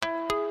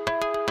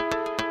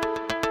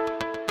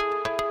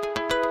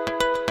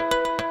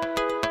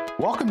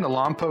Welcome to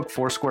Lompoc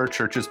Foursquare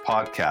Church's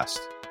podcast.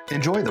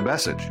 Enjoy the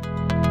message.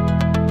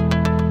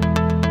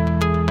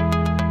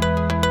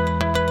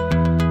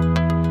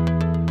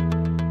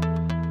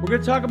 We're going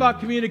to talk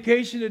about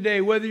communication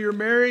today, whether you're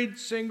married,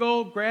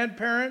 single,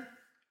 grandparent,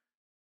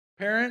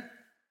 parent,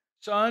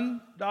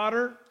 son,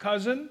 daughter,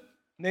 cousin,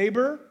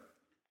 neighbor,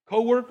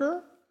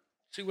 coworker,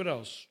 see what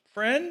else,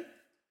 friend.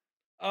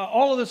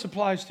 All of this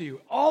applies to you.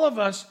 All of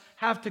us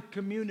have to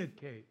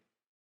communicate.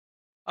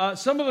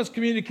 Some of us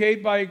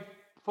communicate by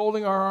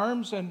folding our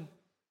arms and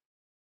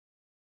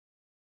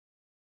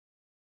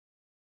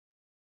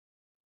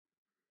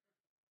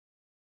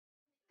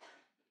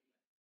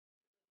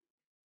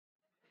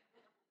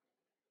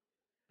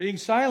being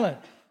silent.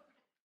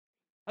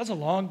 That's a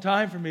long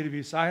time for me to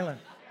be silent.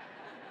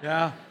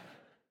 Yeah.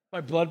 My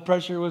blood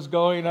pressure was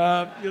going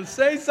up. You'll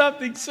say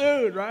something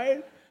soon,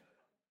 right?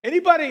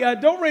 Anybody,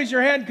 don't raise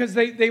your hand because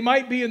they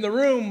might be in the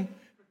room,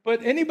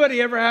 but anybody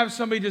ever have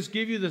somebody just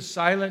give you the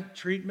silent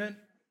treatment?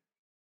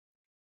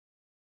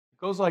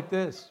 It goes like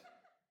this.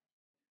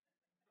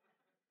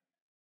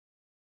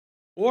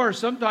 Or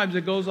sometimes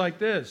it goes like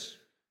this.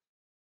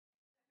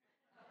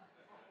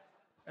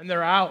 And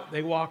they're out,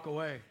 they walk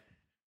away.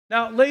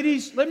 Now,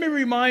 ladies, let me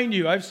remind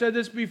you, I've said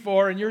this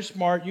before, and you're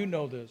smart, you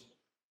know this.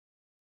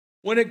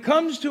 When it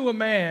comes to a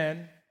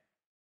man,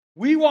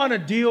 we want to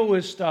deal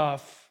with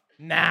stuff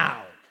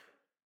now.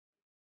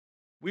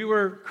 We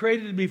were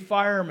created to be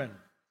firemen.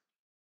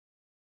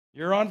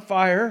 You're on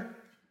fire.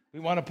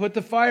 We want to put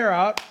the fire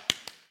out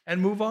and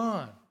move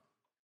on.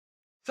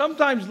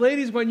 Sometimes,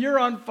 ladies, when you're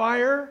on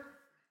fire,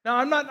 now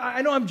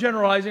I know I'm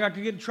generalizing, I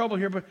could get in trouble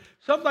here, but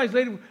sometimes,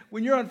 ladies,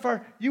 when you're on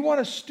fire, you want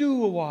to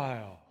stew a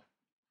while.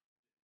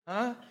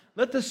 Huh?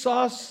 Let the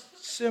sauce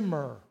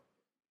simmer.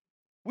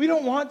 We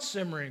don't want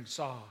simmering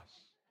sauce.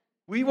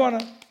 We want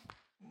to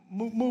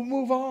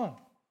move on.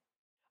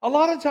 A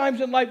lot of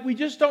times in life, we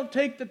just don't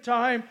take the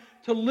time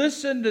to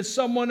listen to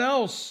someone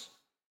else.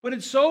 But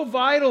it's so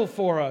vital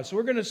for us.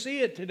 We're going to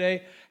see it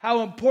today,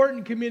 how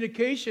important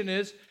communication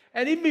is.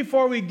 And even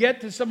before we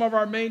get to some of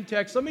our main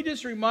texts, let me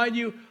just remind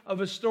you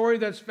of a story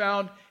that's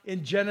found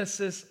in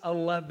Genesis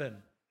 11.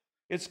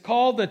 It's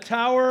called the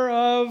Tower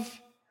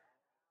of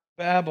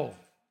Babel.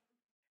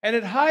 And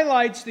it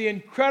highlights the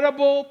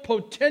incredible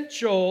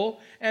potential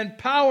and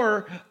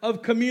power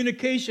of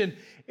communication.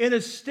 In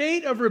a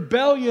state of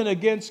rebellion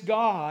against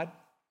God,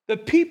 the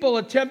people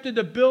attempted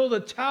to build a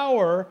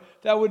tower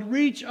that would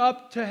reach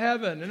up to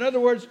heaven. In other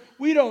words,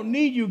 we don't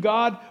need you,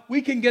 God.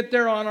 We can get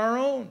there on our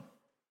own.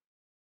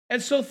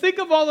 And so think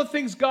of all the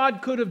things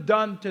God could have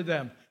done to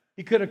them.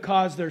 He could have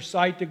caused their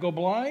sight to go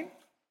blind.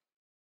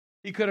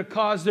 He could have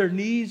caused their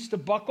knees to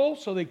buckle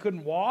so they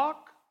couldn't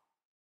walk.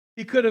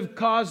 He could have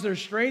caused their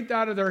strength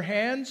out of their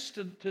hands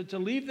to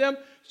leave them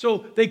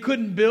so they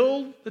couldn't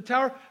build the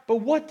tower. But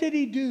what did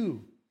he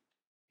do?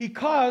 He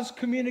caused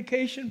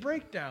communication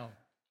breakdown.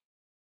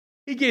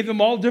 He gave them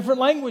all different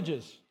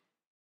languages.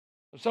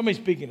 Somebody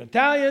speaking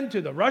Italian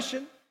to the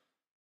Russian.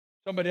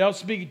 Somebody else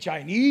speaking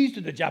Chinese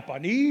to the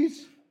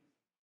Japanese.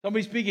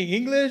 Somebody speaking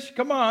English,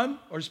 come on,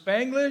 or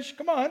Spanglish,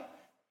 come on.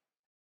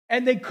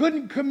 And they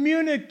couldn't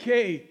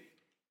communicate.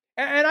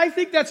 And I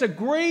think that's a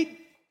great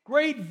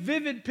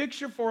vivid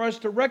picture for us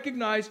to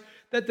recognize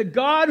that the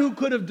God who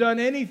could have done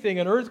anything,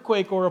 an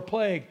earthquake or a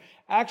plague,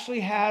 actually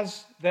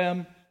has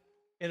them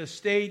in a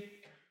state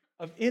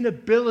of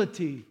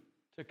inability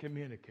to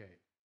communicate,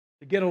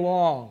 to get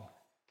along,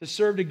 to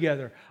serve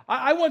together.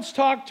 I once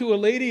talked to a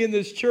lady in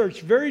this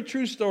church, very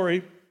true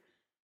story.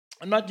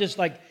 I'm not just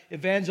like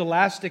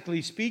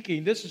evangelistically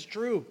speaking, this is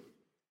true.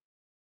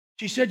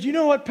 She said, you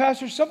know what,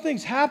 Pastor,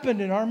 something's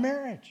happened in our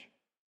marriage.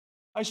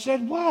 I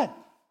said, what?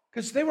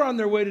 Because they were on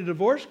their way to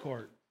divorce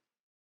court.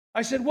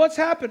 I said, what's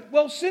happened?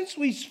 Well, since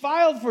we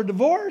filed for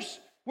divorce,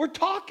 we're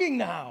talking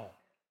now.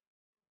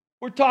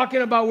 We're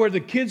talking about where the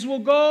kids will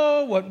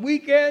go, what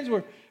weekends.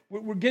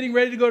 We're getting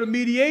ready to go to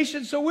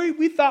mediation. So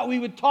we thought we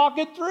would talk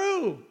it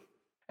through.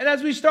 And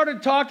as we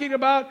started talking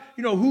about,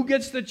 who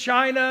gets the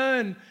china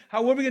and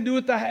what are we going to do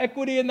with the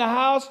equity in the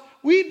house,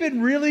 we've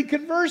been really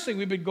conversing.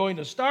 We've been going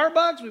to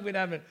Starbucks. We've been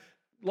having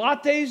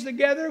lattes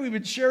together. We've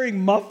been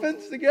sharing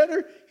muffins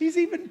together. He's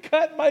even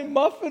cut my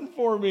muffin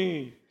for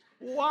me.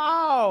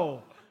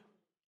 Wow.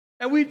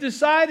 And we've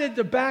decided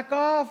to back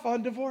off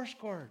on divorce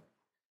court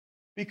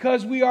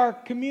because we are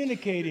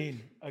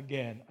communicating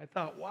again. I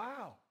thought,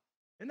 wow,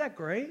 isn't that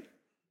great?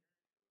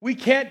 We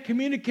can't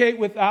communicate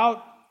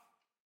without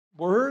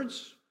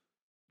words.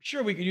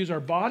 Sure, we can use our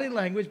body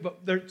language,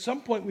 but at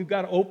some point we've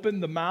got to open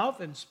the mouth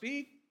and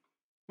speak.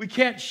 We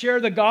can't share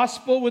the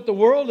gospel with the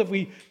world if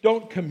we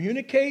don't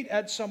communicate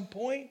at some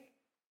point.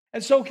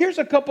 And so here's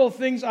a couple of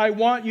things I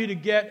want you to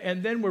get,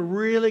 and then we're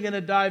really going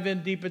to dive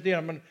in deep at the end.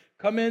 I'm going to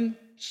come in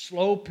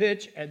slow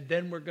pitch, and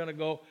then we're going to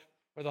go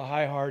for the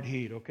high, hard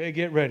heat, okay?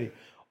 Get ready.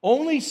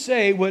 Only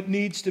say what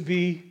needs to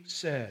be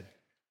said.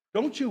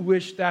 Don't you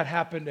wish that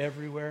happened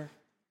everywhere?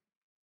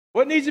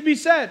 What needs to be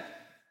said?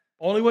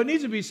 Only what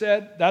needs to be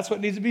said. That's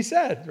what needs to be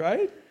said,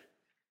 right?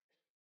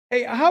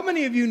 Hey, how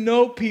many of you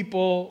know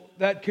people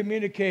that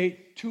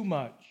communicate too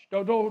much?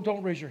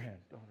 Don't raise your hand.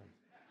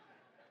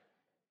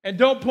 And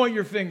don't point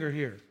your finger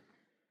here,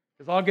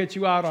 because I'll get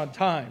you out on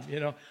time.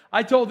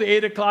 I told the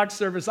 8 o'clock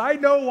service, I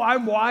know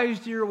I'm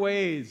wise to your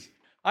ways.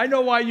 I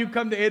know why you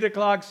come to 8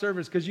 o'clock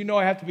service, because you know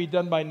I have to be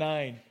done by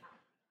 9.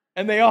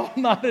 And they all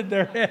nodded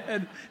their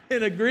head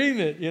in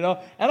agreement,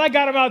 And I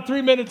got about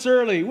 3 minutes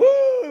early. Woo!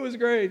 It was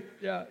great.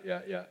 Yeah.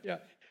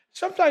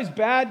 Sometimes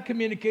bad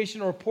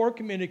communication or poor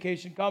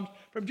communication comes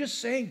from just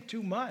saying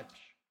too much.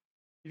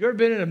 You've ever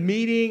been in a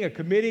meeting, a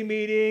committee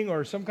meeting,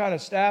 or some kind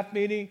of staff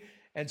meeting,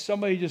 and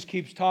somebody just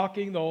keeps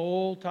talking the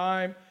whole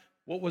time?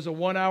 What was a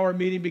 1-hour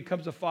meeting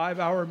becomes a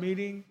 5-hour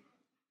meeting?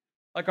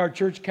 Like our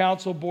church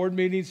council board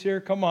meetings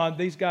here. Come on,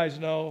 these guys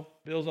know.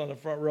 Bill's on the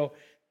front row.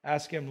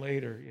 Ask him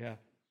later. Yeah.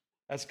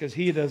 That's because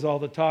he does all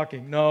the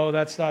talking. No,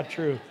 that's not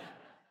true.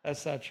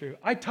 That's not true.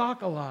 I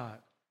talk a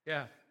lot.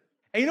 Yeah.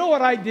 And you know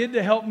what I did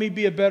to help me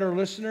be a better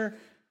listener?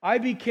 I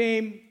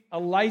became a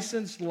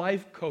licensed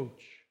life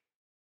coach.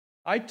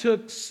 I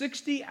took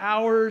 60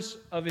 hours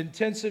of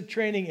intensive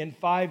training in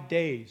 5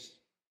 days.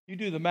 You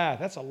do the math.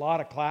 That's a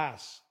lot of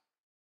class.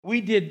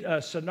 We did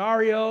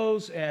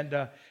scenarios,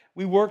 and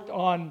we worked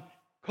on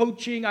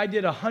coaching. I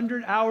did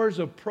 100 hours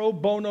of pro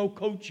bono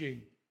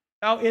coaching.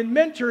 Now, in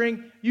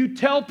mentoring, you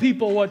tell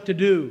people what to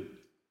do.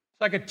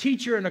 It's like a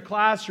teacher in a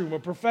classroom, a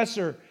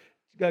professor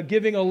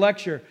giving a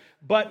lecture.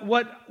 But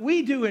what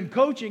we do in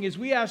coaching is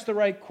we ask the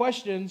right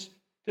questions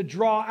to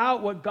draw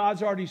out what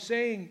God's already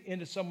saying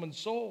into someone's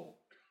soul.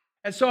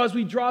 And so as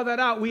we draw that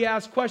out, we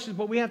ask questions,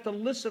 but we have to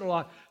listen a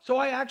lot. So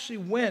I actually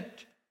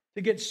went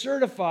to get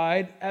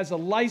certified as a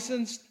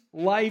licensed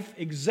life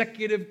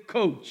executive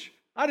coach.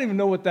 I don't even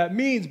know what that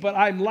means, but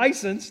I'm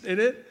licensed in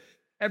it.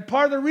 And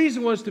part of the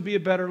reason was to be a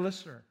better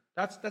listener.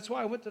 That's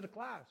why I went to the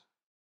class,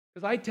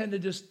 because I tend to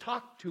just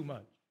talk too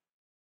much.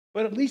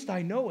 But at least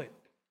I know it.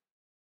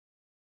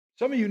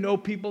 Some of you know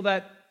people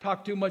that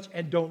talk too much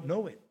and don't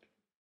know it.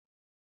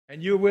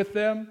 And you're with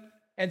them.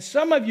 And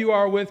some of you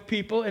are with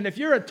people, and if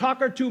you're a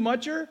talker too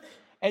mucher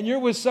and you're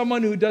with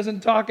someone who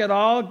doesn't talk at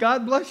all,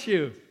 God bless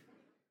you.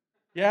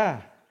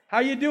 Yeah. How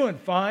you doing?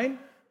 Fine.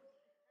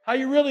 How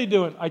you really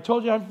doing? I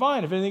told you I'm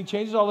fine. If anything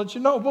changes, I'll let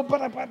you know.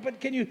 But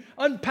can you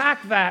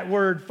unpack that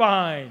word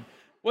fine?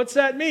 What's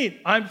that mean?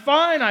 I'm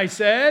fine, I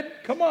said.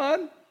 Come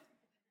on.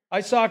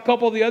 I saw a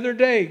couple the other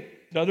day.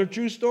 Another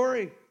true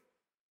story.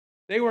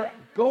 They were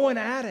going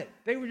at it.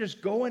 They were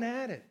just going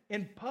at it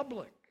in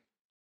public.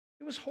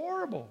 It was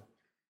horrible.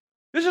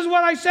 This is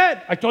what I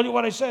said. I told you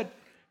what I said.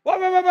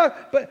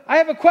 But I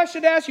have a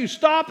question to ask you.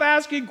 Stop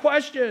asking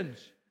questions.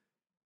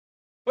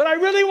 But I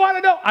really want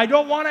to know. I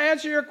don't want to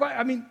answer your question.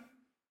 I mean,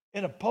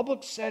 in a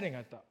public setting,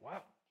 I thought,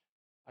 wow,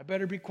 I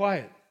better be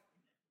quiet.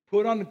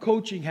 Put on the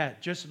coaching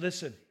hat. Just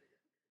listen.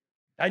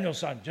 I know,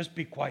 son, just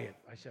be quiet.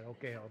 I said,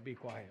 okay, I'll be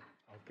quiet.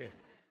 Okay.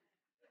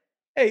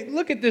 Hey,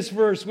 look at this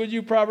verse, would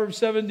you? Proverbs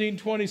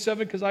 17:27,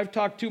 because I've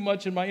talked too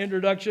much in my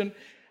introduction.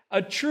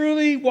 A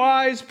truly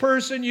wise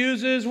person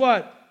uses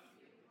what?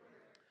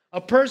 A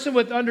person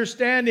with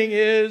understanding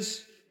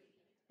is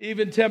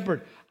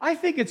even-tempered. I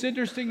think it's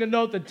interesting to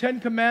note that 10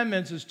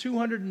 Commandments is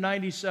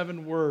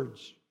 297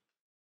 words.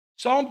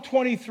 Psalm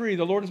 23,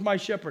 the Lord is my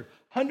shepherd,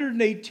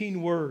 118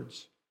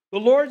 words. The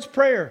Lord's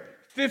Prayer,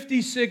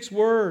 56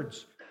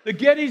 words. The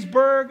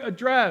Gettysburg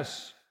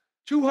Address,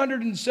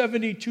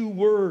 272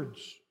 words.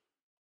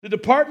 The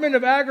Department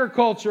of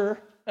Agriculture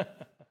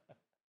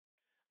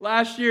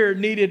last year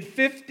needed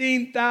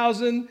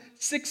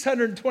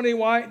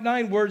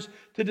 15,629 words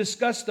to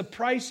discuss the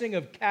pricing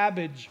of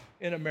cabbage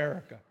in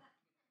America.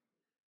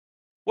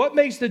 What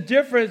makes the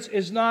difference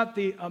is not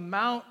the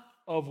amount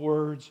of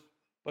words,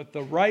 but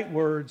the right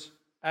words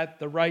at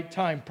the right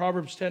time.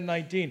 Proverbs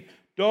 10:19.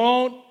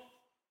 Don't,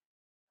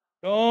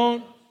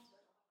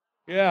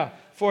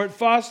 for it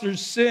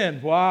fosters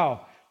sin.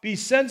 Wow. Be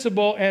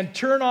sensible and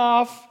turn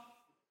off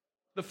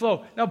the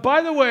flow. Now,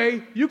 by the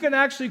way, you can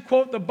actually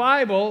quote the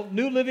Bible,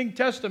 New Living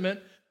Testament.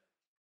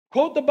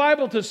 Quote the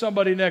Bible to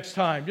somebody next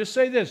time. Just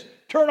say this,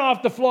 turn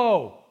off the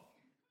flow.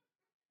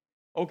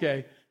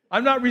 Okay,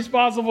 I'm not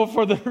responsible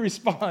for the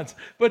response,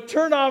 but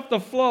turn off the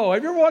flow.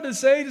 Have you ever wanted to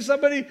say to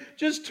somebody,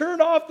 just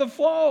turn off the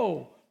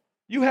flow?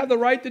 You have the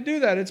right to do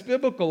that. It's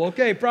biblical.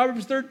 Okay,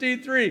 Proverbs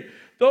 13:3.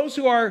 Those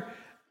who are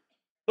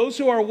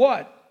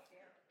what?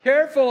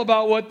 Careful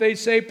about what they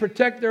say,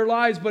 protect their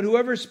lives, but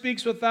whoever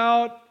speaks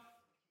without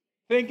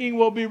thinking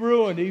will be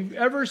ruined. If you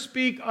ever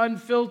speak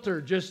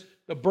unfiltered, just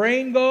the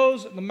brain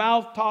goes, the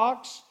mouth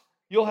talks,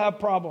 you'll have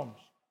problems.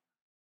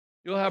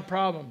 You'll have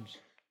problems.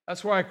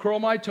 That's where I curl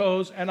my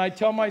toes and I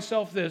tell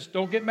myself this.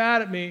 Don't get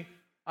mad at me.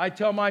 I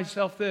tell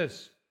myself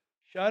this.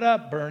 Shut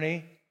up,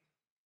 Bernie.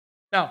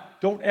 Now,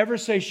 don't ever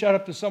say shut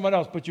up to someone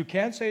else, but you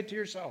can say it to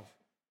yourself.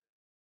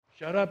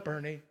 Shut up,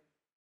 Bernie.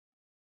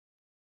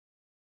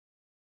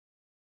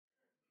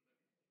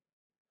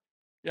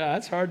 Yeah,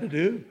 that's hard to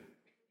do.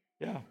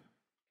 Yeah.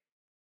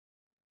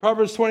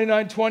 Proverbs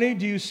 29:20,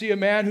 do you see a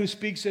man who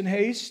speaks in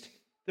haste?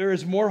 There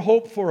is more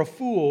hope for a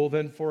fool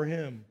than for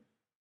him.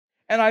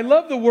 And I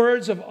love the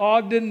words of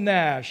Ogden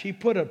Nash. He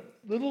put a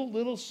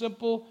little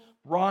simple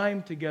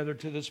rhyme together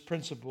to this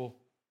principle.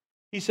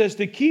 He says,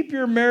 to keep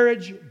your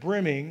marriage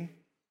brimming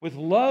with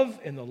love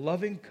in the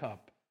loving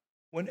cup.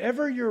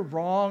 Whenever you're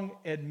wrong,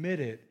 admit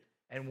it.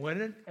 And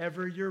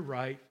whenever you're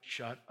right,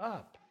 shut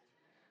up.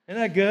 Isn't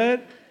that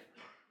good?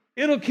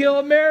 It'll kill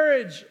a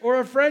marriage or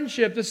a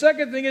friendship. The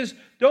second thing is,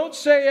 don't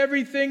say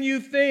everything you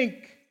think.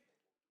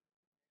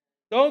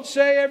 Don't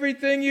say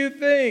everything you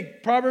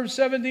think. Proverbs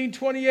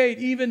 17:28,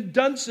 even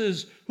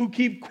dunces who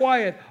keep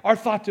quiet are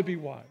thought to be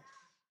wise.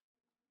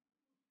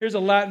 Here's a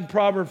Latin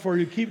proverb for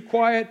you. Keep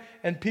quiet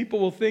and people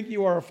will think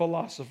you are a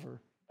philosopher.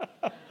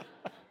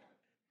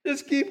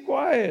 Just keep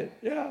quiet.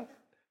 Yeah.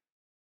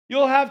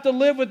 You'll have to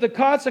live with the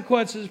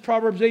consequences,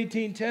 Proverbs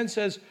 18:10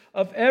 says,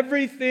 of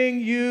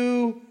everything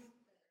you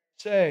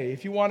say.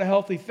 If you want a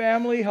healthy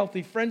family,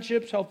 healthy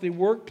friendships, healthy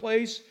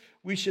workplace,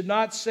 we should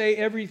not say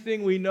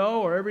everything we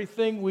know or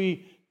everything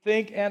we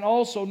think. And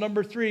also,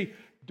 number 3,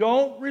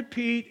 don't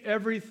repeat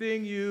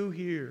everything you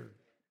hear.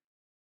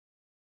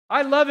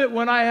 I love it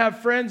when I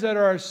have friends that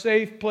are a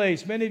safe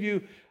place. Many of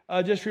you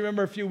just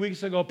remember a few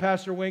weeks ago,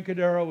 Pastor Wayne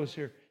Cadero was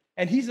here.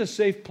 And he's a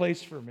safe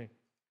place for me.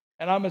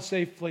 And I'm a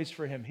safe place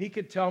for him. He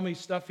could tell me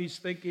stuff he's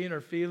thinking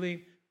or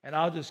feeling, and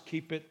I'll just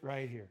keep it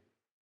right here.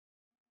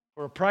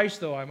 For a price,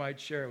 though, I might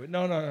share it with.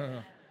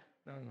 No.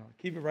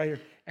 Keep it right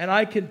here. And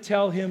I can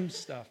tell him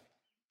stuff.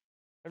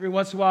 Every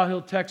once in a while,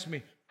 he'll text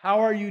me,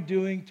 how are you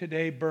doing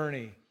today,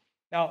 Bernie?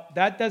 Now,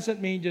 that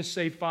doesn't mean just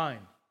say fine.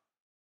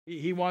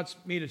 He wants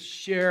me to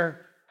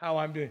share how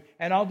I'm doing.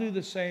 And I'll do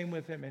the same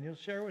with him, and he'll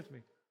share with me.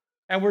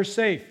 And we're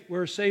safe.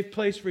 We're a safe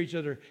place for each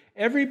other.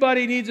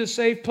 Everybody needs a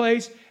safe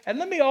place. And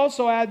let me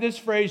also add this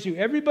phrase to you.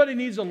 Everybody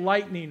needs a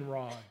lightning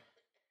rod.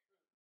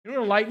 You know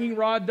what a lightning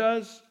rod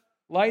does?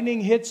 Lightning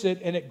hits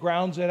it and it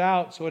grounds it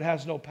out so it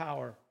has no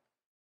power.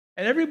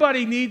 And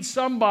everybody needs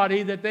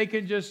somebody that they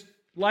can just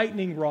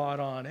lightning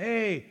rod on.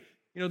 Hey,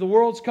 the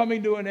world's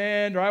coming to an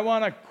end, or I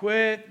want to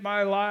quit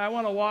my life. I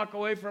want to walk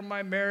away from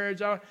my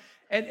marriage.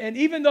 And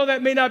even though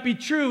that may not be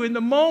true, in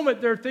the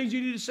moment there are things you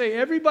need to say.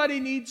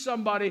 Everybody needs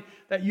somebody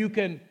that you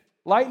can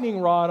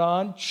lightning rod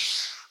on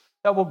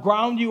that will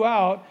ground you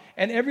out.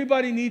 And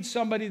everybody needs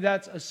somebody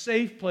that's a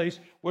safe place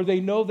where they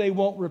know they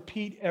won't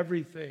repeat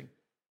everything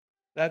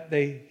that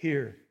they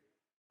hear.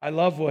 I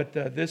love what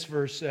this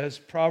verse says,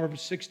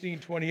 Proverbs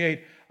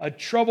 16:28. A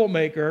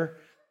troublemaker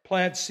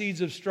plants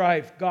seeds of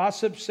strife.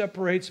 Gossip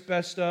separates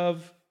best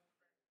of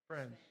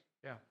friends.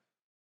 Yeah.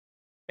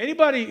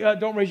 Anybody,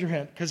 don't raise your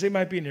hand because they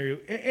might be near you.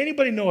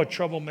 Anybody know a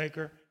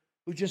troublemaker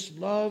who just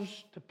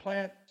loves to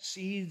plant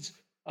seeds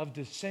of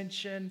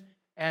dissension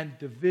and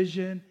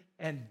division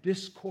and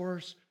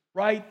discourse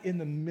right in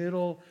the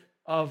middle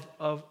of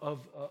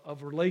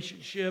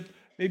relationship,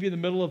 maybe in the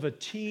middle of a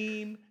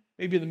team,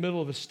 maybe in the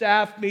middle of a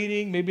staff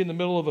meeting, maybe in the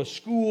middle of a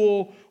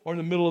school, or in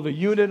the middle of a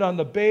unit on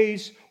the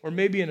base, or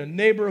maybe in a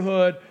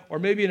neighborhood, or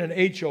maybe in an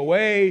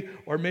HOA,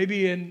 or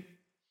maybe in,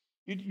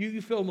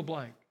 you fill in the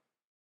blank.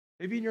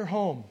 Maybe in your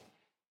home.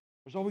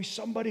 There's always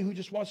somebody who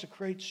just wants to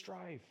create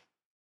strife.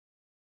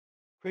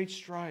 Create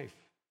strife.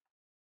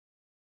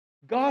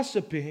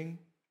 Gossiping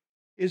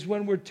is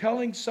when we're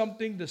telling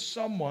something to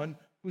someone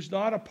who's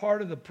not a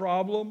part of the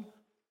problem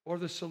or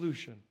the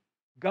solution.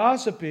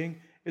 Gossiping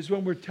is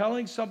when we're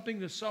telling something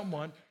to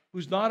someone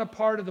who's not a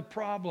part of the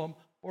problem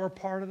or a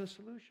part of the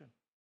solution.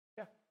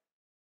 Yeah.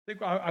 I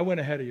think I went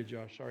ahead of you,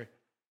 Josh. Sorry.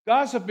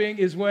 Gossiping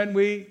is when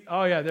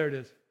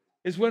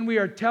is when we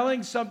are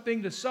telling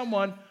something to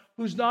someone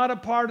who's not a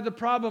part of the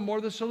problem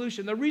or the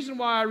solution. The reason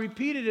why I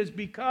repeat it is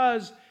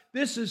because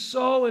this is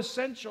so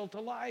essential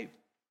to life.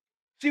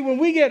 See, when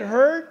we get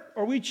hurt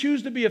or we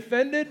choose to be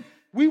offended,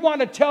 we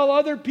want to tell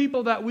other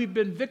people that we've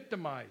been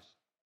victimized.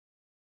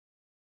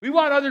 We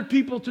want other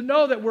people to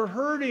know that we're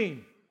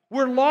hurting.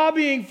 We're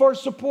lobbying for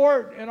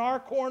support in our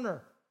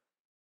corner.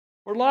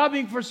 We're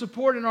lobbying for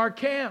support in our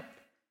camp.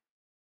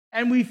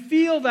 And we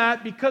feel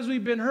that because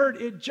we've been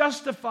hurt, it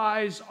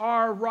justifies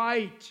our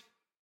right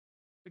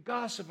to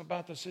gossip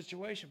about the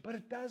situation. But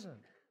it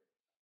doesn't.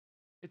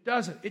 It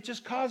doesn't. It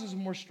just causes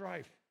more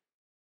strife.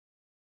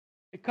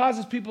 It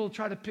causes people to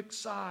try to pick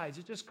sides.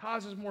 It just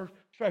causes more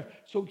strife.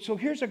 So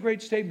here's a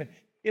great statement.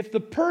 If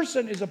the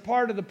person is a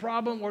part of the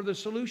problem or the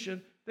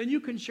solution, then you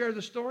can share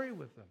the story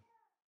with them.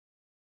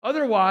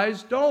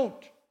 Otherwise,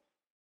 don't.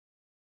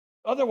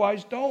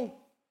 Otherwise, don't.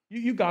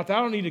 You got that.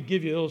 I don't need to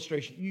give you an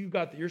illustration. You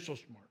got that. You're so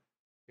smart.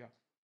 Yeah.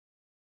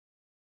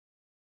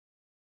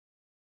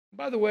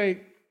 By the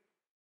way,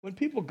 when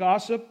people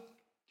gossip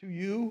to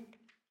you,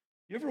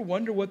 you ever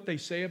wonder what they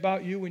say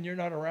about you when you're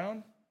not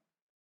around?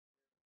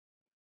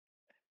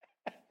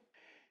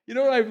 You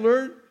know what I've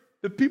learned?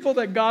 The people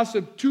that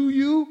gossip to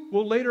you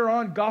will later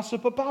on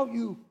gossip about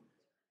you.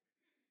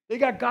 They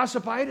got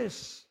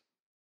gossipitis.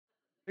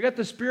 They got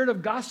the spirit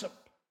of gossip.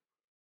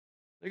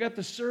 They got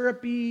the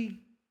syrupy,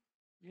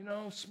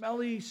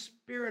 smelly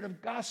spirit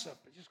of gossip.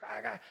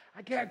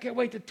 I can't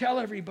wait to tell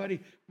everybody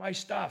my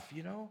stuff,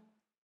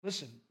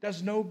 Listen,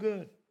 does no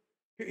good.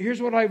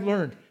 Here's what I've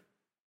learned.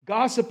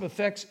 Gossip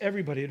affects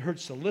everybody. It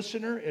hurts the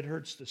listener. It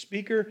hurts the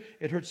speaker.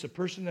 It hurts the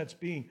person that's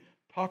being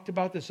talked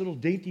about, this little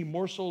dainty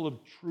morsel of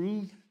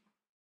truth.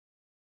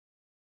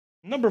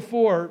 Number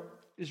 4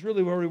 is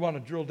really where we want to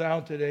drill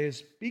down today,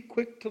 is be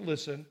quick to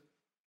listen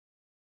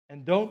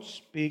and don't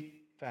speak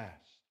fast.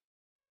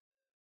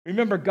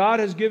 Remember, God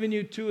has given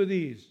you 2 of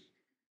these,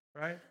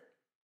 right?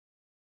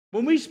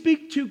 When we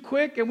speak too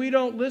quick and we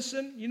don't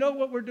listen, you know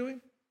what we're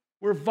doing?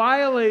 We're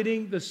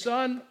violating the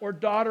son or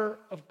daughter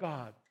of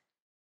God.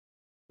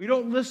 We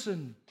don't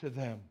listen to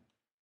them.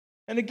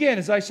 And again,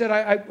 as I said,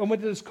 I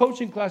went to this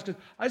coaching class because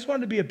I just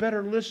wanted to be a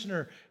better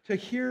listener, to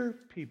hear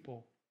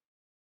people,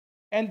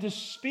 and to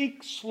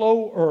speak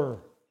slower,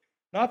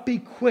 not be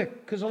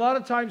quick, because a lot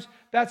of times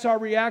that's our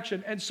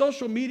reaction. And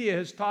social media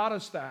has taught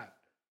us that.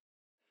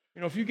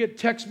 You know, if you get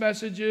text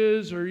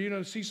messages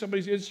or, see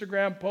somebody's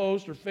Instagram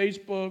post or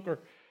Facebook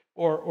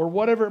or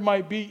whatever it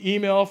might be,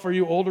 email for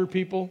you older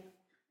people.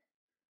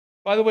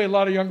 By the way, a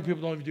lot of younger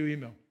people don't even do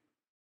email.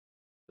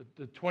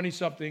 The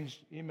 20-somethings,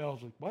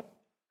 emails like, what?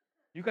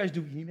 You guys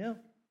do email?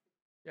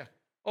 Yeah.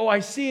 Oh, I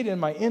see it in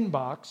my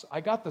inbox.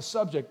 I got the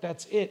subject.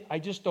 That's it. I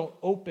just don't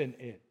open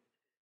it.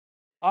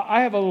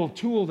 I have a little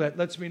tool that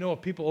lets me know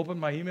if people open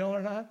my email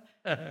or not.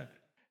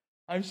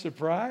 I'm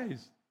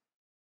surprised.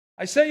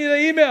 I sent you the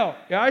email.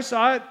 Yeah, I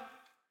saw it,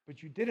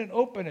 but you didn't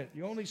open it.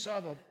 You only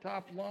saw the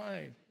top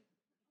line.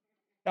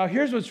 Now,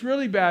 here's what's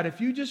really bad. If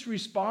you just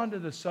respond to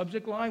the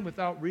subject line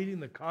without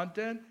reading the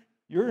content,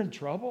 you're in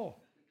trouble.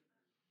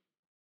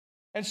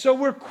 And so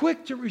we're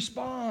quick to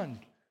respond.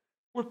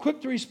 We're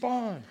quick to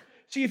respond.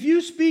 See, if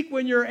you speak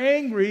when you're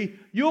angry,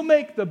 you'll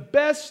make the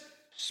best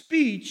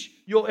speech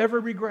you'll ever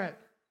regret.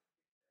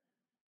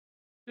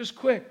 Just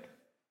quick.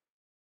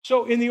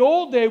 So in the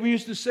old day, we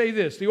used to say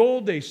this, the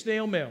old day,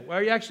 snail mail,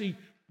 where you actually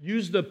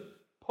use the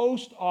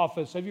post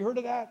office. Have you heard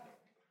of that?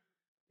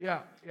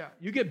 Yeah.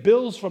 You get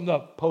bills from the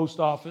post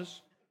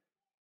office.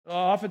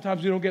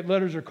 Oftentimes we don't get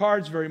letters or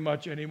cards very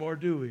much anymore,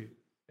 do we?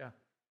 Yeah.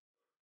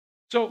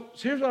 So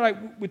here's what I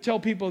would tell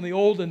people in the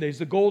olden days,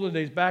 the golden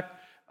days, back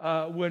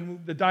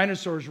when the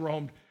dinosaurs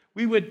roamed.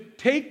 We would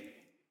take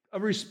a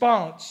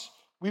response,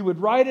 we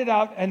would write it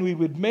out, and we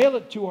would mail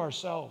it to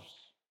ourselves.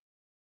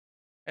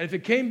 And if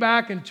it came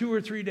back in 2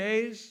 or 3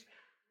 days,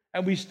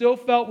 and we still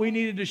felt we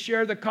needed to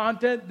share the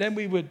content, then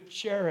we would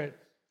share it.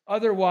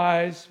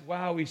 Otherwise,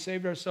 wow, we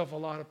saved ourselves a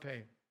lot of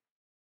pain.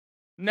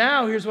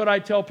 Now, here's what I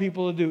tell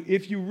people to do.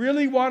 If you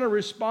really want to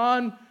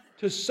respond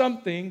to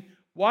something,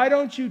 why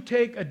don't you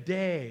take a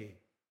day?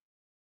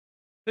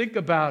 Think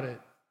about it.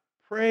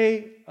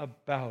 Pray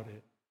about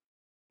it.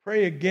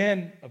 Pray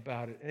again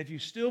about it. And if you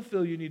still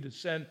feel you need to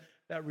send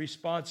that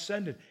response,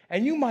 send it.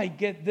 And you might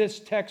get this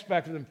text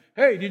back to them.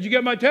 Hey, did you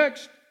get my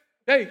text?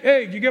 Hey,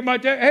 did you get my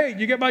text? Hey,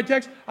 did you get my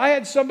text? I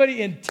had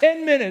somebody in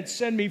 10 minutes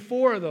send me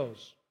 4 of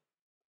those.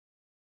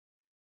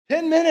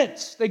 10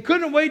 minutes. They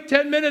couldn't wait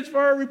 10 minutes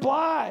for a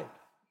reply.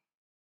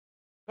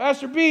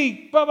 Pastor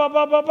B, blah, blah,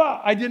 blah, blah,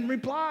 blah. I didn't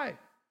reply.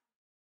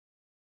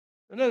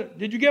 Another,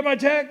 did you get my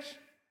text?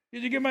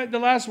 Did you get the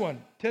last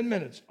one? 10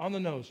 minutes on the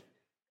nose.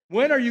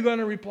 When are you going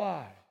to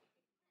reply?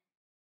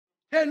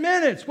 10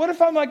 minutes. What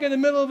if I'm like in the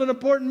middle of an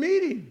important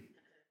meeting?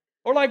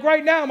 Or like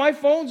right now, my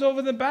phone's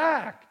over the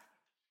back.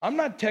 I'm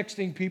not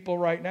texting people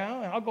right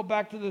now. I'll go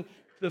back to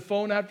the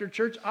phone after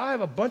church. I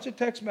have a bunch of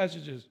text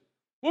messages.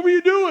 What were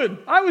you doing?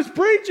 I was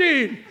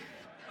preaching.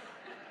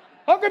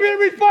 How come you didn't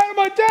respond to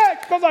my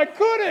text? Because I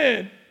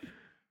couldn't.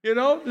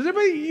 Does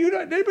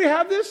anybody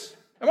have this?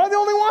 Am I the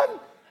only one?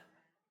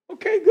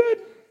 Okay, good.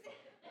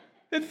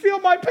 Then feel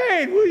my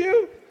pain, will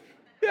you?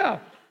 Yeah.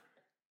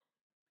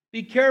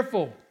 Be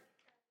careful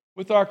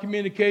with our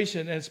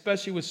communication, and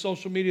especially with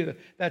social media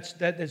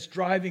that's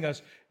driving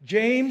us.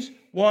 James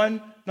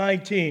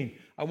 1:19.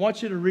 I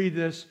want you to read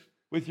this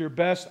with your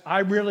best.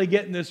 I'm really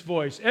getting this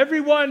voice.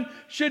 Everyone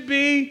should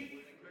be,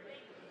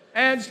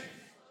 and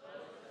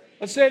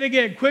let's say it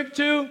again, quick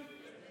to,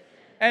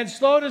 and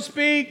slow to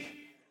speak,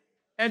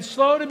 and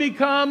slow to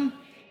become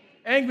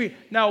angry.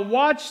 Now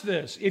watch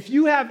this. If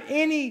you have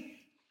any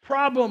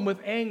problem with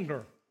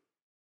anger,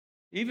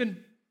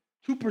 even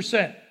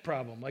 2%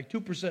 problem, like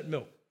 2%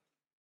 milk.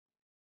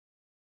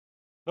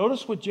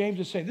 Notice what James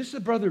is saying. This is the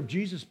brother of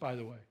Jesus, by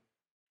the way.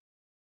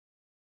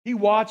 He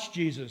watched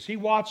Jesus. He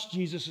watched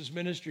Jesus'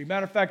 ministry.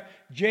 Matter of fact,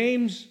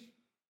 James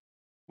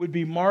would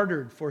be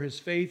martyred for his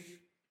faith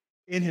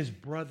in his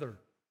brother.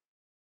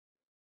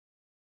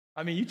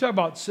 I mean, you talk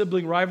about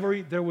sibling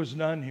rivalry, there was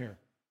none here.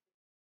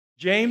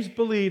 James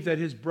believed that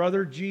his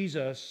brother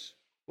Jesus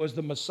was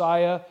the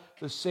Messiah,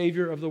 the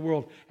Savior of the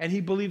world. And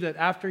he believed that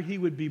after he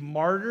would be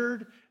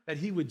martyred, that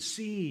he would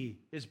see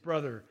his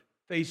brother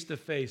face to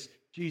face,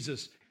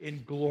 Jesus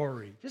in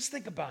glory. Just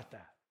think about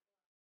that.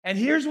 And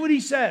here's what he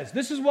says.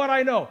 This is what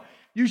I know.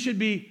 You should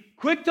be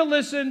quick to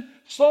listen,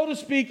 slow to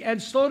speak,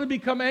 and slow to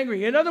become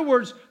angry. In other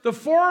words, the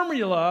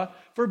formula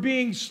for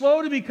being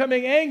slow to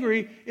becoming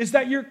angry is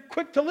that you're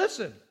quick to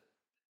listen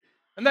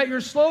and that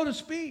you're slow to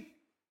speak.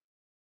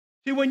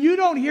 See, when you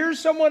don't hear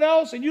someone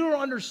else and you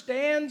don't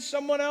understand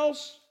someone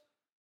else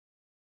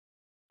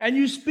and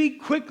you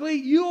speak quickly,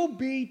 you'll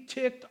be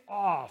ticked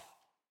off,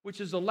 which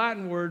is the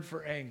Latin word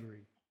for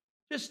angry.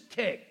 Just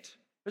ticked.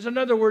 There's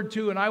another word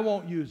too, and I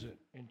won't use it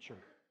in church.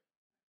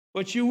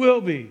 But you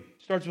will be.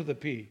 Starts with a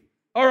P.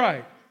 All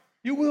right,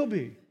 you will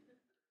be.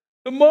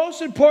 The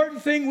most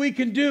important thing we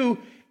can do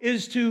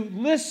is to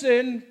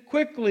listen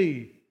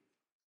quickly.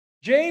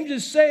 James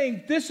is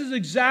saying this is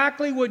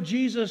exactly what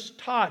Jesus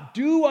taught.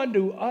 Do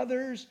unto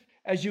others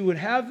as you would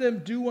have them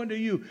do unto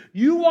you.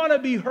 You want to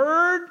be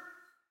heard,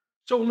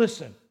 so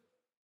listen.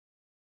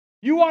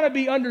 You want to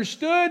be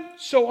understood,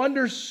 so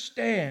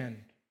understand.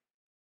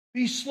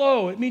 Be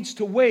slow. It means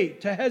to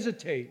wait, to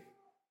hesitate.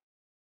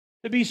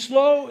 To be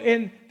slow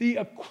in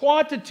the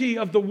quantity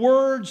of the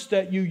words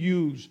that you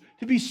use.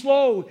 To be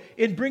slow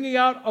in bringing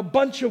out a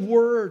bunch of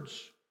words.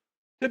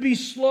 To be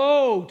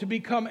slow to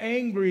become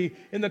angry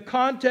in the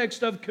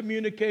context of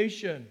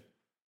communication.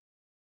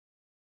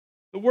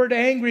 The word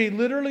angry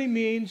literally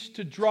means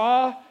to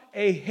draw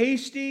a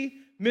hasty,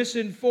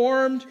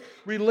 misinformed,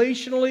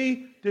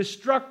 relationally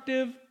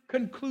destructive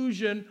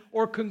conclusion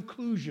or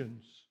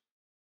conclusions.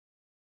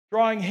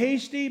 Drawing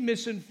hasty,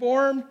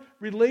 misinformed,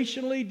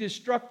 relationally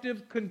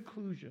destructive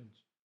conclusions.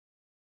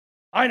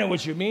 I know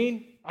what you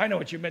mean. I know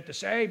what you meant to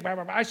say.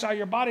 I saw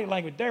your body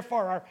language.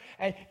 Therefore,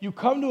 and you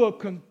come to a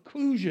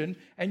conclusion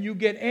and you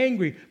get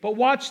angry. But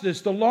watch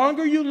this. The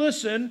longer you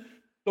listen,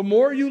 the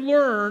more you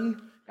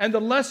learn, and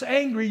the less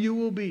angry you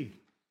will be.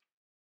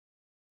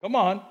 Come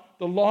on.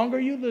 The longer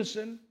you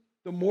listen,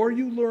 the more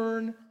you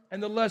learn,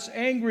 and the less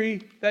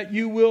angry that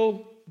you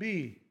will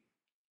be.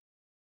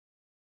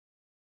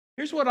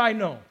 Here's what I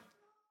know.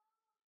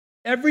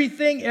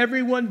 Everything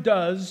everyone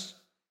does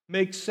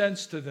makes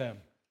sense to them.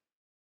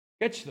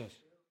 Catch this.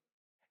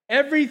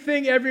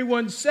 Everything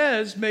everyone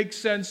says makes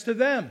sense to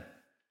them.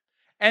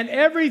 And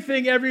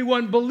everything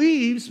everyone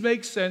believes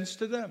makes sense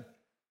to them.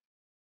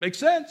 Makes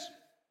sense.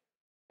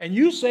 And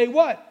you say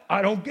what?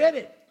 I don't get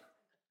it.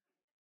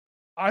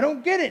 I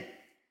don't get it.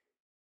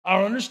 I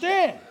don't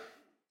understand.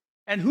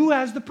 And who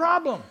has the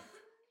problem?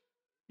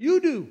 You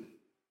do.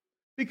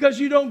 Because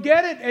you don't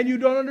get it and you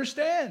don't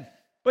understand.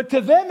 But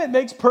to them, it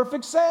makes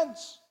perfect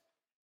sense.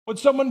 When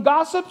someone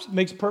gossips, it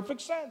makes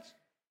perfect sense.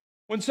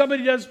 When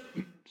somebody does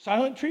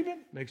silent treatment,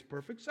 it makes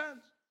perfect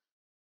sense.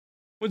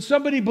 When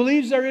somebody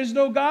believes there is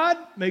no God,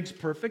 it makes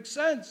perfect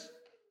sense.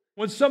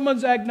 When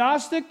someone's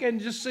agnostic and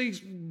just says,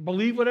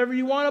 believe whatever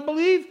you want to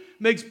believe,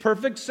 makes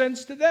perfect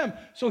sense to them.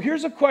 So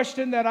here's a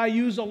question that I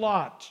use a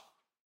lot,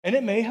 and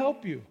it may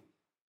help you.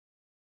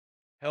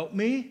 Help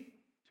me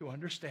to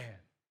understand.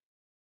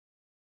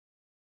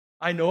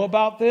 I know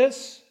about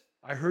this.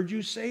 I heard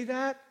you say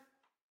that.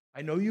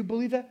 I know you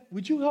believe that.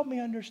 Would you help me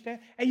understand?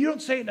 And you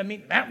don't say it to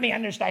me, help me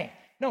understand.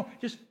 No,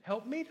 just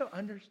help me to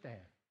understand.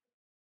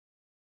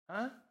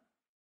 Huh?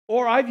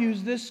 Or I've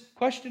used this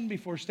question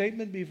before,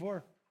 statement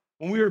before.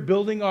 When we were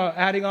building,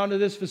 adding on to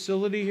this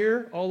facility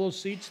here, all those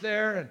seats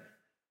there, and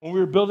when we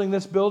were building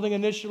this building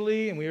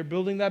initially, and we were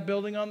building that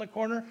building on the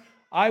corner,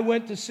 I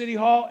went to City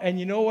Hall, and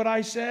you know what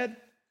I said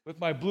with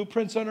my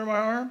blueprints under my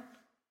arm?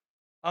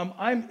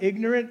 I'm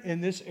ignorant in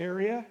this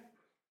area.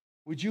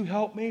 Would you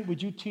help me?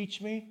 Would you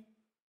teach me?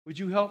 Would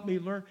you help me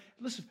learn?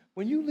 Listen,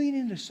 when you lean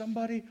into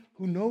somebody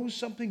who knows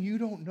something you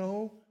don't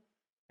know,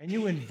 and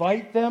you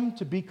invite them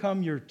to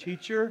become your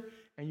teacher,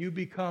 and you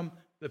become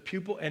the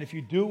pupil, and if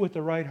you do it with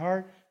the right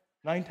heart,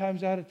 9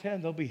 times out of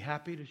 10, they'll be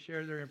happy to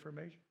share their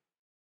information.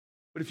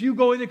 But if you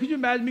go in there, could you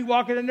imagine me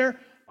walking in there?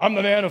 I'm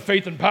the man of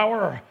faith and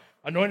power,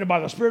 anointed by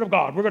the Spirit of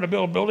God. We're going to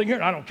build a building here,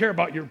 and I don't care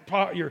about your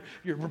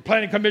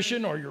planning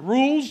commission or your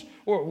rules,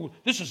 or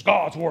this is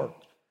God's work.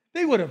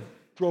 They would have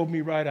drove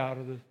me right out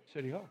of the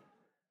City Hall.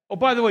 Oh,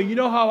 by the way, you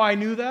know how I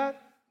knew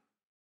that?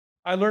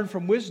 I learned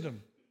from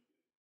wisdom.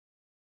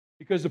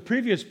 Because the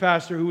previous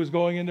pastor who was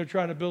going in there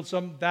trying to build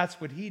something,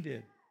 that's what he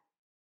did.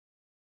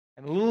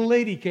 And a little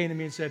lady came to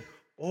me and said,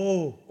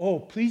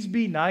 oh, please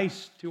be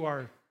nice to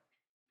our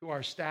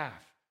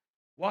staff.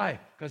 Why?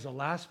 Because the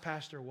last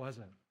pastor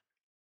wasn't.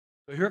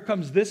 So here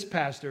comes this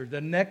pastor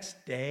the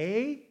next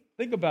day.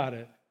 Think about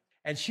it.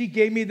 And she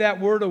gave me that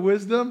word of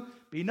wisdom.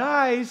 Be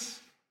nice.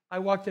 I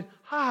walked in.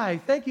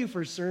 Hi, thank you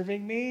for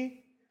serving me.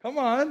 Come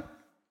on.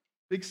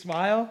 Big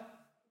smile.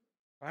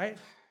 Right?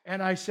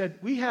 And I said,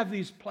 we have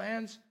these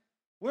plans.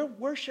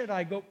 Where should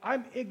I go?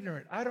 I'm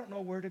ignorant. I don't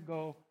know where to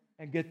go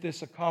and get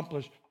this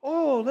accomplished.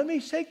 Oh, let me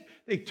say,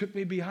 they took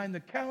me behind the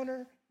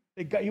counter.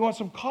 You want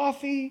some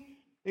coffee?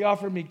 They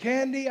offered me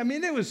candy. I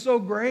mean, it was so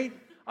great.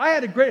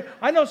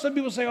 I know some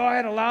people say, I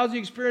had a lousy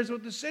experience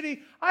with the city.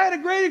 I had a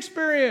great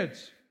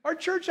experience. Our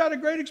church had a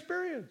great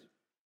experience.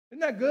 Isn't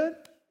that good?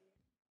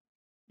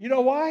 You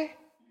know why?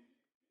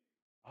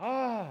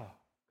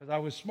 Because I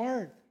was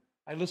smart.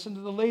 I listened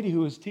to the lady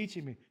who was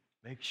teaching me.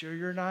 Make sure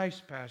you're nice,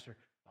 Pastor.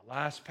 The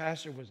last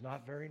pastor was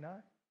not very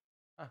nice.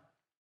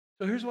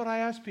 So here's what I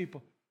ask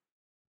people.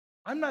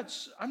 I'm not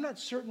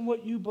certain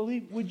what you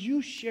believe. Would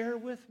you share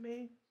with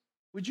me?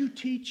 Would you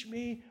teach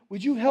me?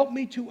 Would you help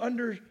me to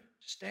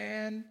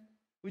understand?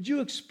 Would you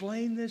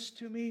explain this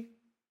to me?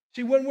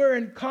 See, when we're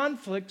in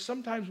conflict,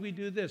 sometimes we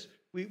do this.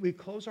 We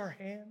close our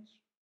hands.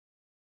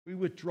 We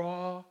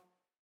withdraw.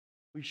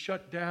 We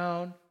shut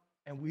down.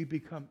 And we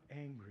become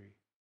angry.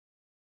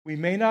 We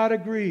may not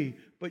agree,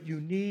 but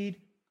you need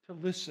to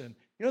listen.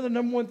 You know the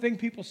number one thing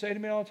people say to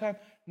me all the time?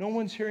 No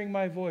one's hearing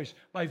my voice.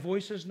 My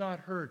voice is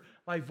not heard.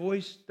 My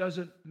voice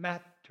doesn't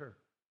matter.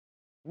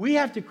 We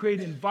have to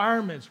create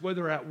environments,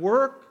 whether at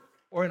work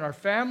or in our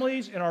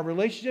families, in our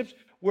relationships,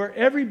 where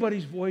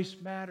everybody's voice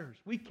matters.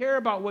 We care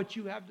about what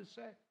you have to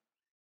say.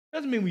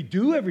 Doesn't mean we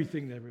do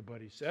everything that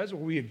everybody says or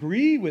we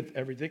agree with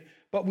everything,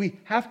 but we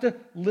have to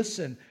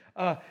listen.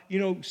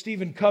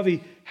 Stephen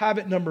Covey,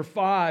 habit number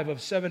 5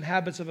 of 7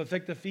 habits of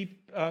effective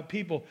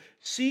people.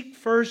 Seek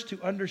first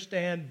to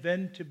understand,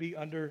 then to be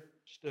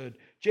understood.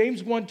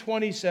 James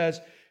 1:20 says,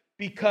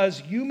 because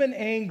human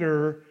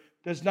anger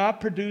does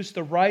not produce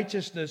the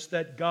righteousness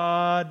that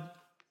God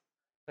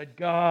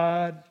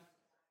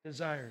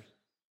desires.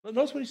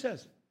 Notice what he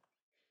says.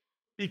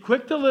 Be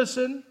quick to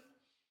listen,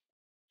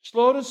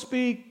 slow to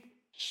speak,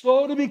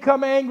 slow to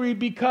become angry,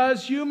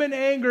 because human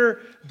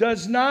anger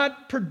does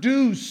not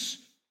produce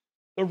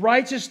the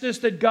righteousness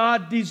that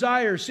God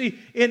desires. See,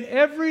 in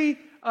every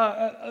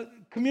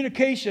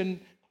communication,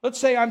 let's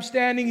say I'm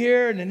standing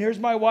here and then here's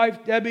my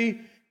wife,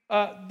 Debbie.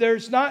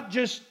 There's not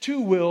just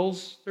 2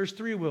 wills, there's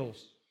 3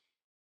 wills.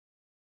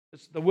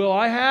 It's the will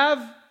I have,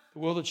 the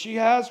will that she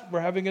has,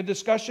 we're having a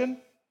discussion. And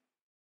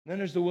then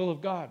there's the will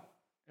of God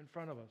in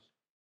front of us.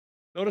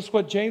 Notice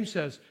what James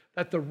says,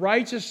 that the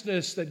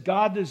righteousness that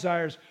God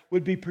desires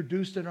would be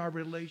produced in our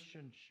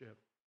relationship.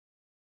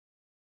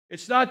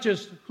 It's not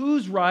just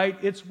who's right,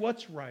 it's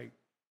what's right.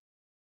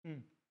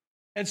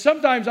 And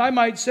sometimes I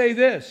might say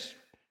this,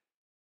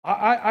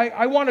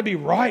 I want to be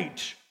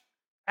right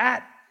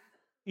at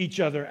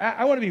each other.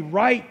 I want to be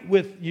right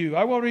with you.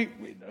 I want to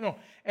be, no.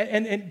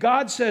 And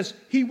God says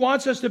He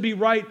wants us to be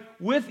right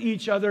with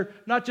each other,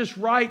 not just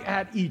right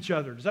at each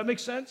other. Does that make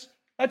sense?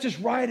 Not just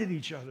right at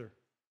each other.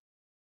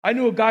 I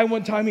knew a guy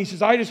one time, he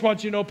says, I just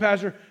want you to know,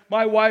 Pastor,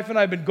 my wife and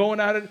I have been going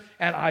at it,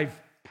 and I've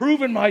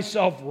proven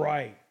myself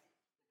right.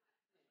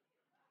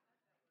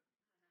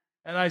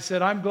 And I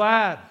said, I'm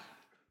glad.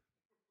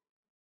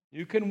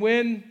 You can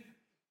win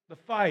the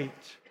fight,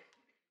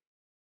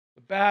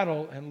 the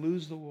battle, and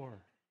lose the war.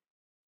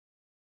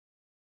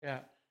 Yeah.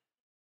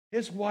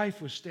 His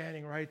wife was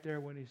standing right there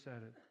when he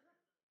said it.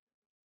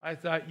 I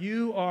thought,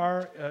 you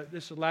are,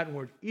 this is a Latin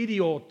word,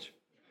 idiot.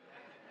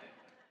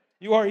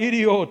 You are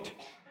idiot.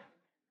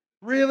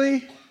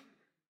 Really?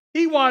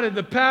 He wanted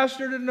the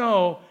pastor to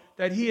know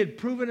that he had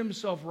proven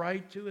himself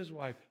right to his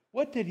wife.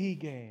 What did he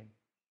gain?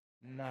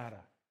 Nada.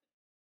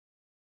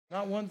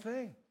 Not one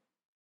thing.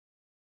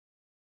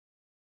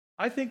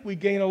 I think we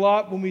gain a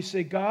lot when we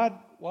say, God,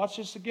 watch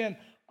this again.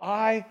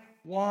 I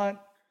want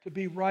to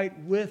be right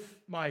with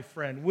my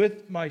friend,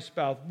 with my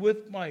spouse,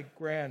 with my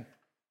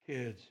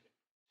grandkids.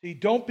 See,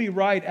 don't be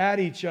right at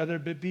each other,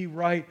 but be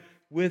right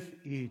with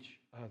each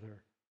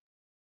other.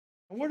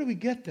 And where do we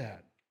get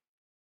that?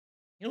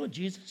 You know what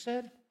Jesus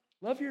said?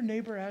 Love your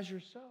neighbor as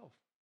yourself.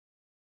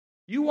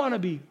 You want to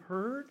be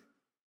heard?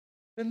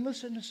 Then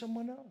listen to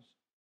someone else.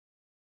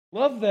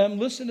 Love them,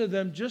 listen to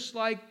them, just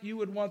like you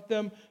would want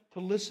them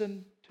to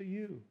listen to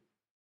you.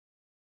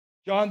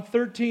 John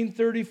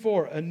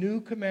 13:34, a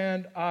new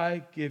command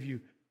I give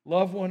you.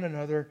 Love one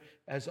another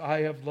as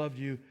I have loved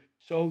you,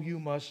 so you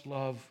must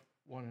love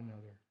one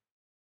another.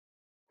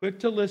 Quick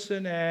to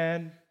listen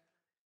and,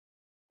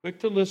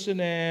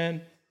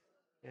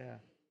 yeah.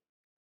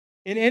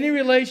 In any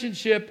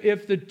relationship,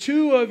 if the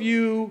 2 of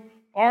you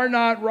are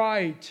not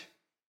right,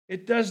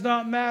 it does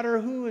not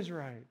matter who is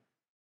right.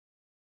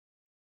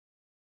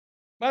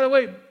 By the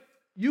way,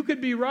 you could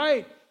be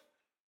right,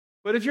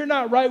 but if you're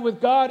not right with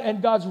God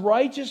and God's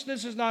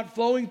righteousness is not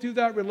flowing through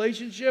that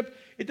relationship,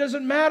 it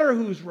doesn't matter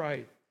who's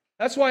right.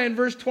 That's why in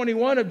verse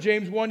 21 of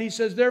James 1, he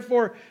says,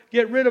 therefore,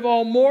 get rid of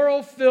all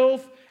moral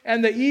filth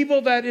and the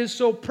evil that is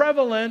so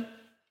prevalent,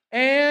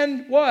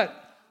 and what?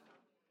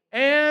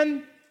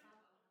 And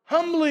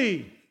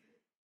humbly.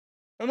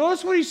 Now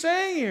notice what he's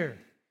saying here.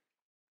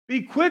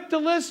 Be quick to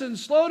listen,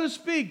 slow to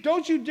speak.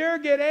 Don't you dare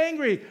get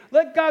angry.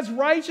 Let God's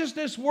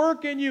righteousness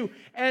work in you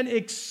and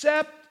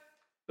accept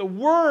the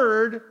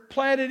word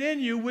planted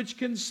in you which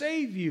can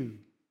save you.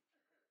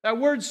 That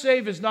word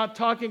save is not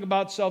talking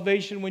about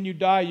salvation when you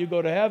die, you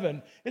go to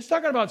heaven. It's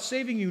talking about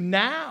saving you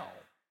now.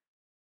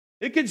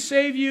 It can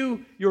save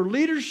you your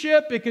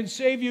leadership. It can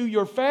save you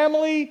your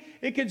family.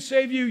 It can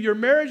save you your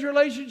marriage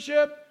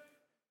relationship.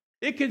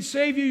 It can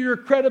save you your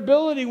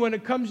credibility when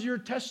it comes to your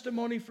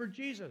testimony for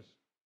Jesus.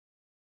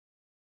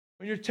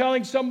 When you're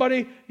telling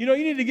somebody, you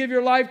need to give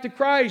your life to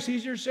Christ,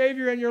 He's your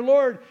Savior and your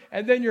Lord,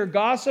 and then you're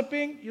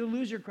gossiping, you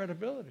lose your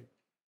credibility.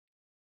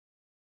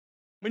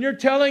 When you're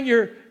telling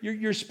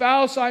your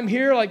spouse, I'm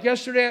here, like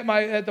yesterday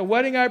at the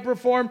wedding I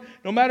performed,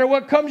 no matter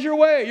what comes your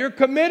way, you're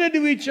committed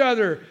to each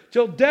other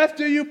till death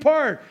do you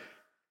part.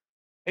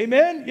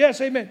 Amen?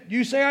 Yes, amen.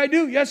 You say I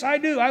do? Yes, I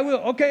do. I will.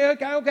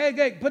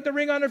 Okay. Put the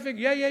ring on her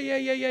finger.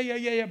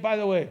 Yeah. By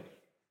the way,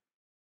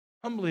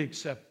 humbly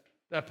accept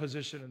that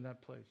position in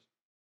that place.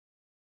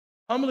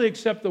 Humbly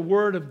accept the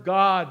word of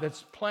God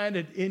that's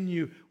planted in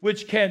you,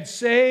 which can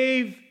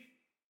save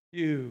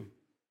you,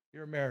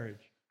 your marriage,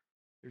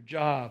 your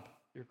job,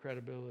 your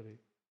credibility.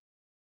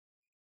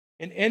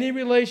 In any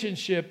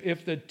relationship,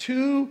 if the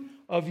 2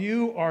 of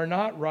you are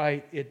not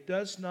right, it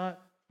does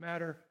not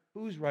matter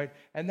who's right.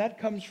 And that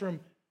comes from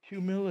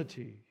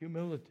humility.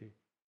 Humility.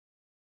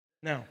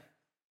 Now,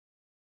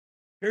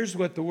 here's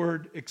what the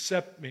word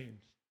accept means.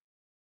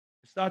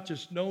 It's not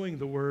just knowing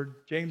the word.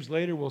 James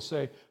later will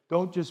say,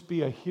 don't just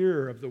be a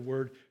hearer of the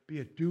word, be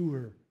a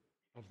doer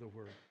of the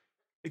word.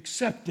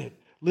 Accept it.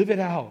 Live it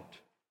out.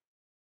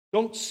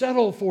 Don't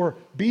settle for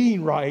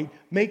being right.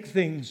 Make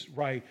things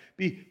right.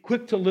 Be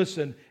quick to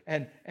listen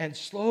and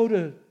slow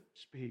to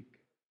speak.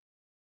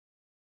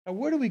 Now,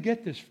 where do we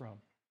get this from?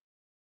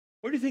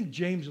 Where do you think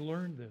James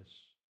learned this?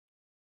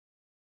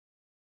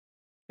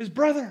 His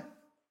brother.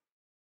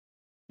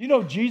 You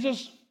know,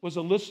 Jesus was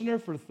a listener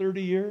for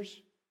 30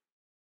 years.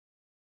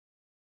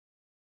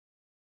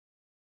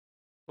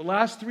 The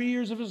last 3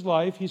 years of his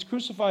life, he's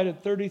crucified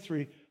at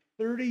 33.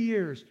 30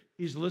 years,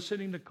 he's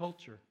listening to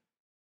culture.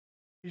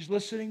 He's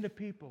listening to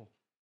people.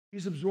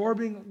 He's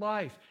absorbing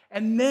life.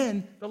 And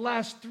then the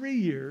last 3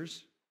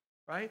 years,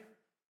 right,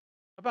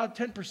 about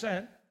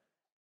 10%,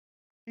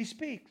 he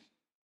speaks.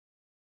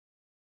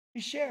 He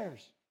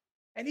shares.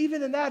 And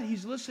even in that,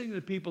 he's listening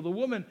to people. The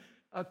woman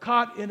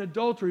caught in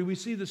adultery, we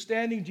see the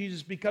standing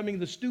Jesus becoming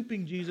the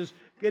stooping Jesus,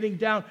 getting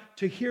down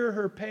to hear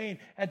her pain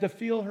and to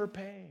feel her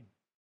pain.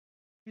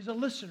 He's a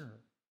listener.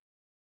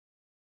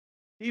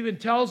 He even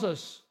tells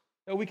us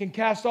that we can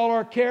cast all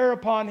our care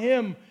upon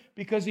him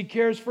because he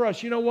cares for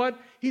us. You know what?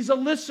 He's a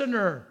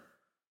listener.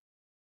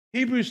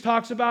 Hebrews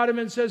talks about him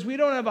and says, we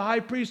don't have a high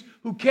priest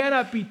who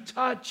cannot be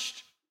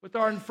touched with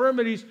our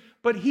infirmities,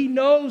 but he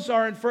knows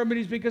our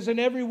infirmities because in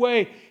every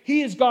way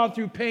he has gone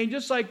through pain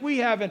just like we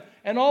have,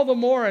 and all the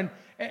more.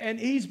 And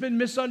he's been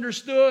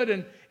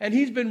misunderstood and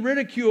he's been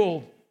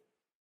ridiculed.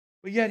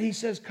 But yet he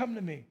says, come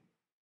to me.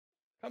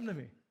 Come to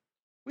me.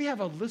 We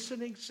have a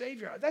listening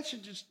Savior. That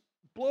should just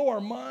blow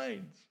our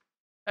minds.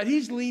 That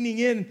he's leaning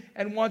in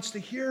and wants to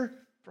hear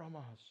from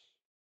us.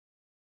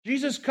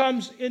 Jesus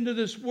comes into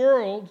this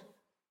world.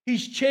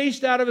 He's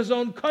chased out of his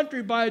own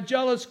country by a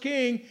jealous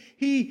king.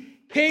 He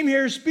came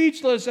here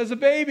speechless as a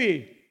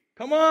baby.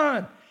 Come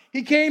on.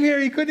 He came here,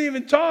 he couldn't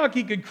even talk.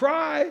 He could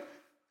cry.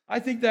 I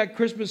think that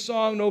Christmas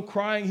song, No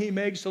Crying He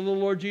Makes, the little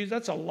Lord Jesus,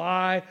 that's a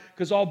lie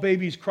because all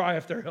babies cry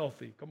if they're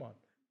healthy. Come on.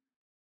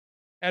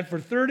 And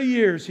for 30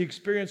 years, he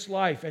experienced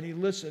life, and he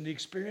listened. He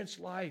experienced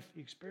life.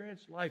 He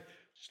experienced life.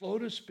 Slow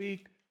to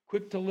speak,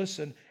 quick to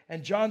listen.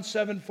 And John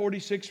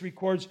 7:46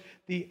 records,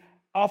 the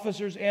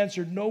officers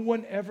answered, no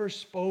one ever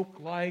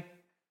spoke like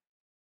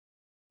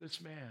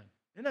this man.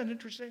 Isn't that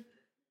interesting?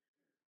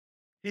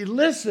 He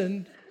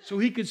listened so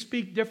he could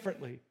speak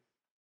differently,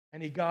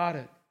 and he got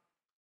it.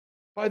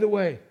 By the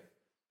way,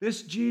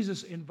 this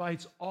Jesus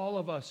invites all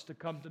of us to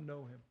come to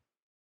know him.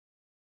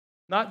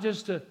 Not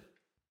just to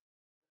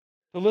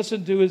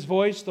listen to his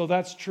voice, though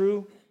that's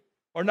true,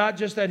 or not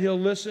just that he'll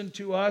listen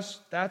to us,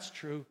 that's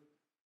true,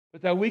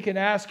 but that we can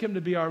ask him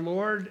to be our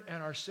Lord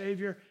and our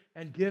Savior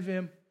and give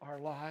him our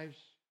lives.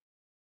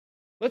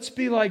 Let's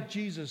be like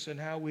Jesus in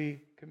how we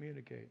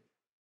communicate.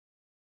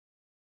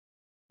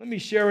 Let me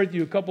share with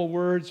you a couple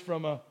words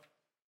from a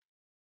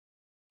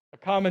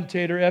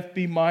commentator,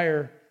 F.B.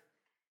 Meyer.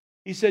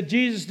 He said,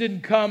 Jesus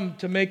didn't come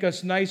to make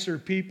us nicer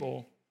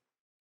people.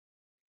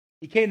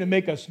 He came to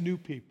make us new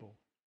people.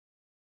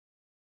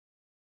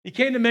 He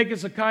came to make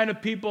us a kind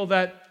of people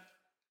that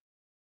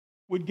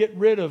would get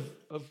rid of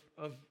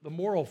the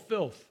moral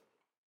filth.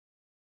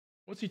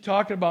 What's he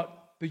talking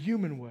about? The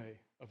human way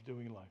of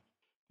doing life.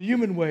 The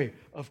human way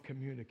of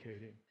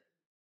communicating.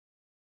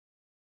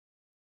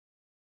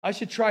 I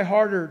should try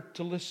harder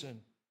to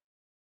listen,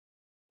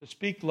 to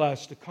speak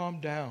less, to calm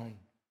down.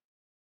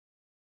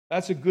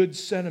 That's a good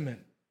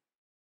sentiment,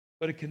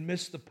 but it can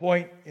miss the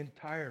point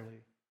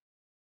entirely.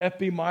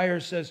 F.B. Meyer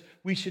says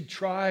we should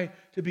try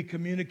to be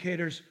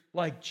communicators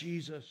like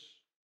Jesus.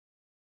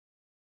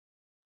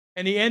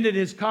 And he ended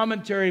his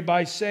commentary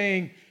by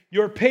saying,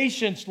 your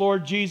patience,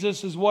 Lord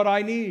Jesus, is what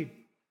I need.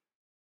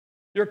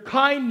 Your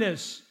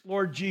kindness,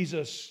 Lord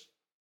Jesus,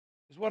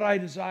 is what I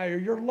desire.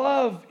 Your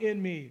love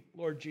in me,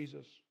 Lord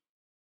Jesus,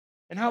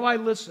 and how I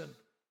listen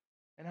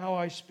and how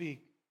I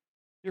speak.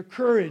 Your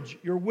courage,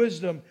 your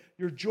wisdom,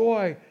 your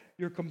joy,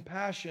 your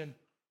compassion,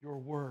 your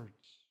words.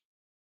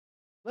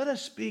 Let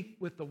us speak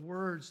with the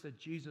words that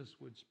Jesus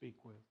would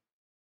speak with.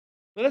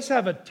 Let us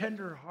have a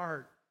tender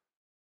heart.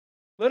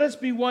 Let us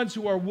be ones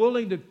who are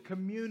willing to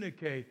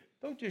communicate.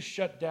 Don't just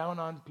shut down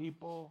on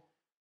people,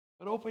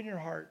 but open your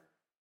heart.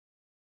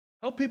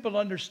 Help people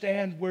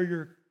understand where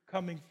you're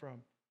coming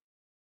from.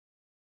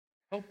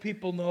 Help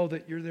people know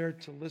that you're there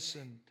to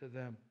listen to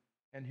them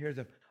and hear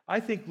them. I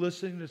think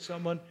listening to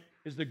someone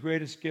is the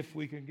greatest gift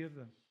we can give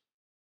them.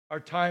 Our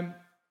time,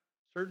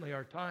 certainly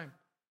our time,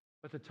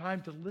 but the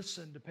time to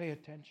listen, to pay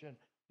attention,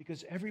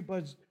 because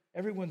everyone's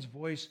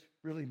voice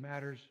really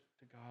matters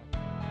to God.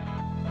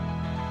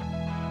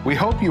 We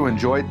hope you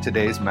enjoyed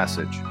today's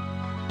message.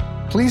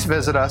 Please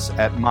visit us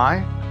at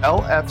mylfc.com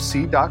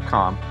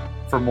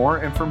for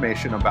more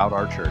information about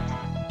our church.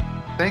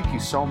 Thank you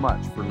so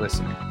much for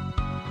listening.